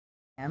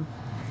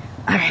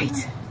All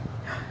right.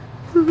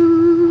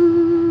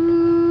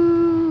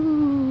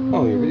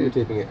 Oh, you're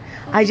videotaping it.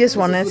 I just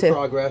wanted to.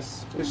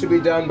 Progress. It should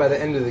be done by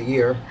the end of the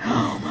year.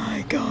 Oh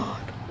my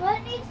God.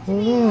 What needs to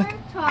be worked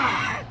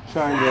on?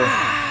 Trying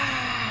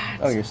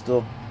to. Oh, you're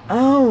still.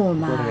 Oh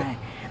my.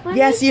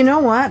 Yes, you know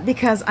what?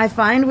 Because I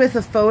find with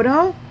a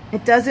photo,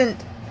 it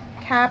doesn't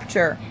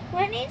capture.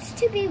 What needs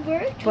to be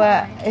worked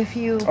But on? if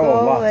you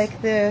go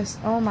like this,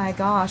 oh my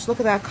gosh, look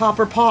at that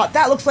copper pot.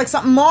 That looks like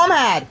something Mom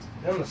had.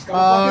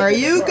 Are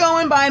you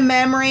going by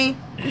memory?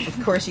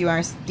 Of course you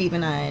are,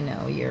 Stephen. I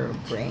know your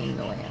brain,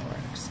 the way it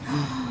works.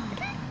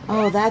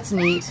 Oh, that's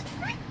neat.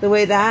 The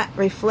way that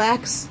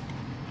reflects.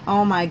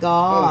 Oh my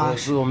gosh. Oh,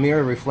 this little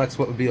mirror reflects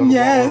what would be on the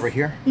wall over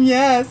here.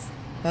 Yes.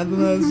 That's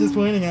what I was just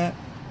pointing at.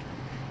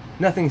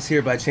 Nothing's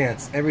here by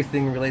chance.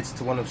 Everything relates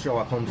to one of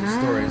Sherlock Holmes'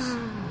 stories.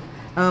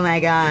 Oh my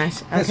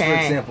gosh. Okay. This, for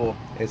example,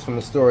 is from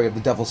the story of the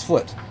Devil's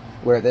Foot,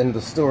 where at the end of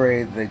the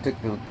story, they took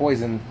the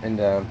poison and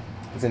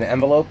it's in an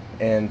envelope,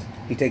 and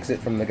he takes it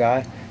from the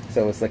guy.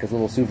 So it's like a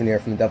little souvenir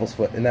from the Devil's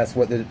Foot, and that's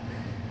what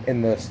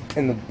in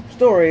the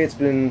story it's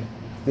been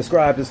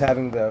described as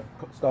having the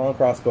skull and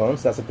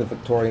crossbones. That's like the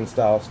Victorian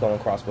style skull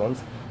and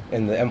crossbones,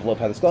 and the envelope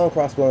had the skull and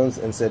crossbones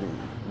and said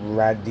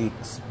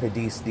 "Radix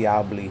pedis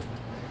diaboli."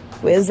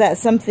 Is that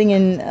something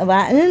in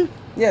Latin?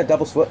 Yeah,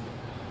 Devil's Foot.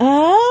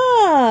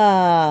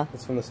 Ah.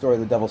 It's from the story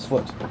of the Devil's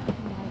Foot.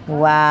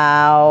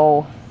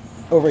 Wow.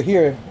 Over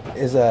here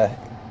is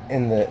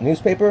in the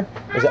newspaper,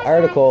 there's an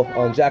article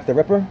on Jack the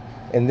Ripper,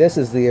 and this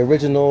is the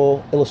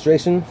original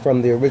illustration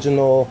from the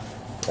original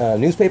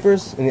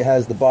newspapers, and it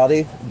has the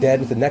body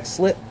dead with the neck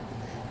slit.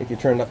 If you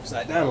turn it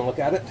upside down and look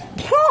at it,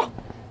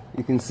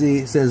 you can see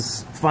it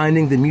says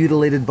 "Finding the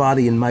Mutilated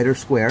Body in Mitre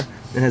Square."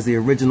 It has the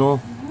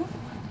original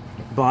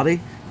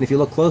body, and if you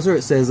look closer,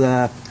 it says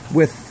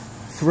with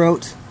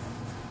throat.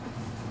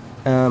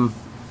 There's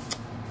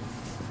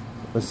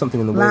something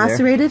in the way there.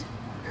 Lacerated?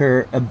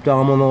 Her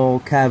abdominal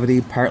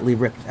cavity partly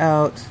ripped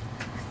out.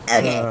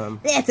 Okay,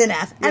 that's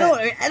enough.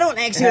 Yeah. I don't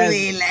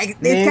actually like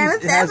this kind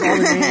of stuff. It has all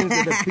the names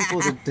of the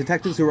people, the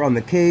detectives who were on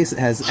the case. It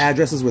has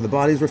addresses where the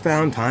bodies were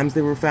found, times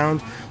they were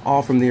found,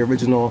 all from the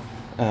original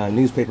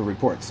newspaper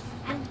reports.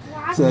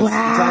 So it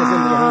ties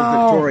into the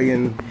whole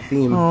Victorian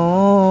theme.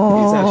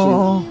 Oh. It's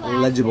actually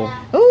legible.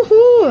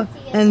 Ooh,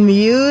 and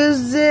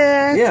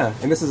music. Yeah,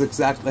 and this is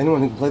exactly, anyone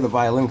who can play the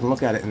violin can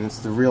look at it, and it's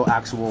the real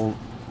actual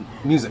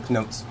music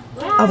notes.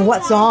 Of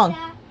what song?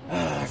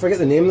 I forget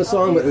the name of the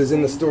song, but it was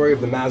in the story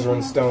of the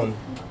Mazarin Stone.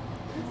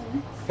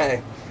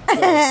 Hey. So,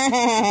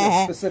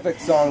 the specific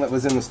song that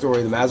was in the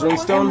story of the Mazarin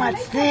Stone.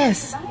 What's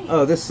this?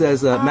 Oh, this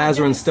says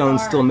Mazarin Stone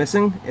still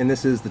missing, and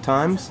this is the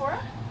Times.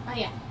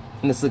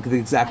 And this is the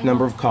exact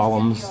number of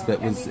columns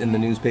that was in the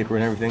newspaper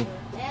and everything.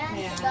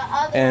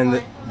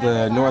 And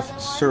the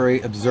North Surrey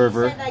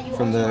Observer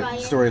from the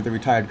story of the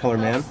retired colour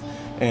man.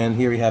 And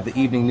here we have the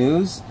Evening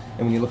News.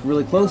 And when you look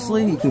really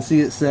closely, you can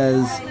see it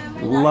says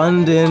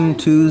London,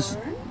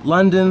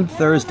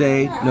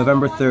 Thursday,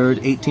 November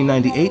 3rd,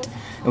 1898.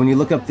 And when you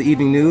look up the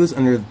Evening News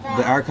under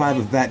the archive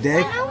of that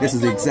day, this is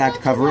the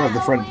exact cover of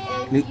the front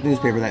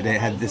newspaper that day.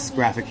 It had this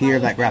graphic here,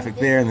 that graphic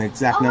there, and the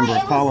exact number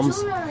of columns.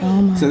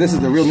 So this is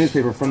the real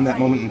newspaper from that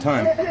moment in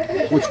time,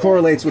 which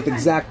correlates with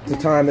the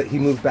time that he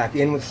moved back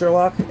in with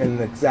Sherlock, and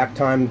the exact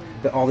time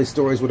that all these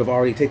stories would have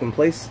already taken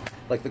place.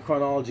 Like, the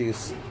chronology is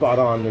spot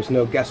on. There's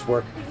no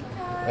guesswork.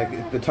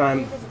 Like, the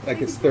time,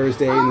 like, it's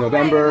Thursday in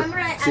November.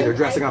 See, they're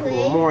dressing up a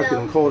little more. It's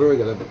getting colder.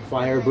 You got a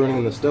fire burning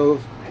in the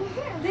stove.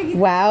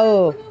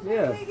 Wow.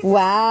 Yeah.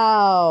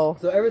 Wow.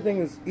 So everything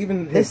is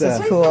even. This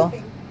is cool.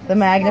 The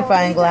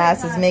magnifying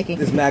glass is making.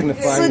 Is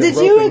magnifying. So did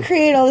you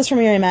create all this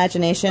from your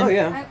imagination? Oh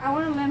yeah. I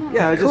want to learn how.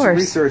 Yeah, I just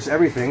researched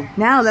everything.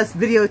 Now let's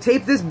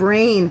videotape this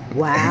brain.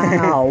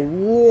 Wow.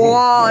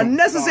 Whoa.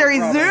 Necessary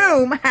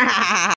zoom.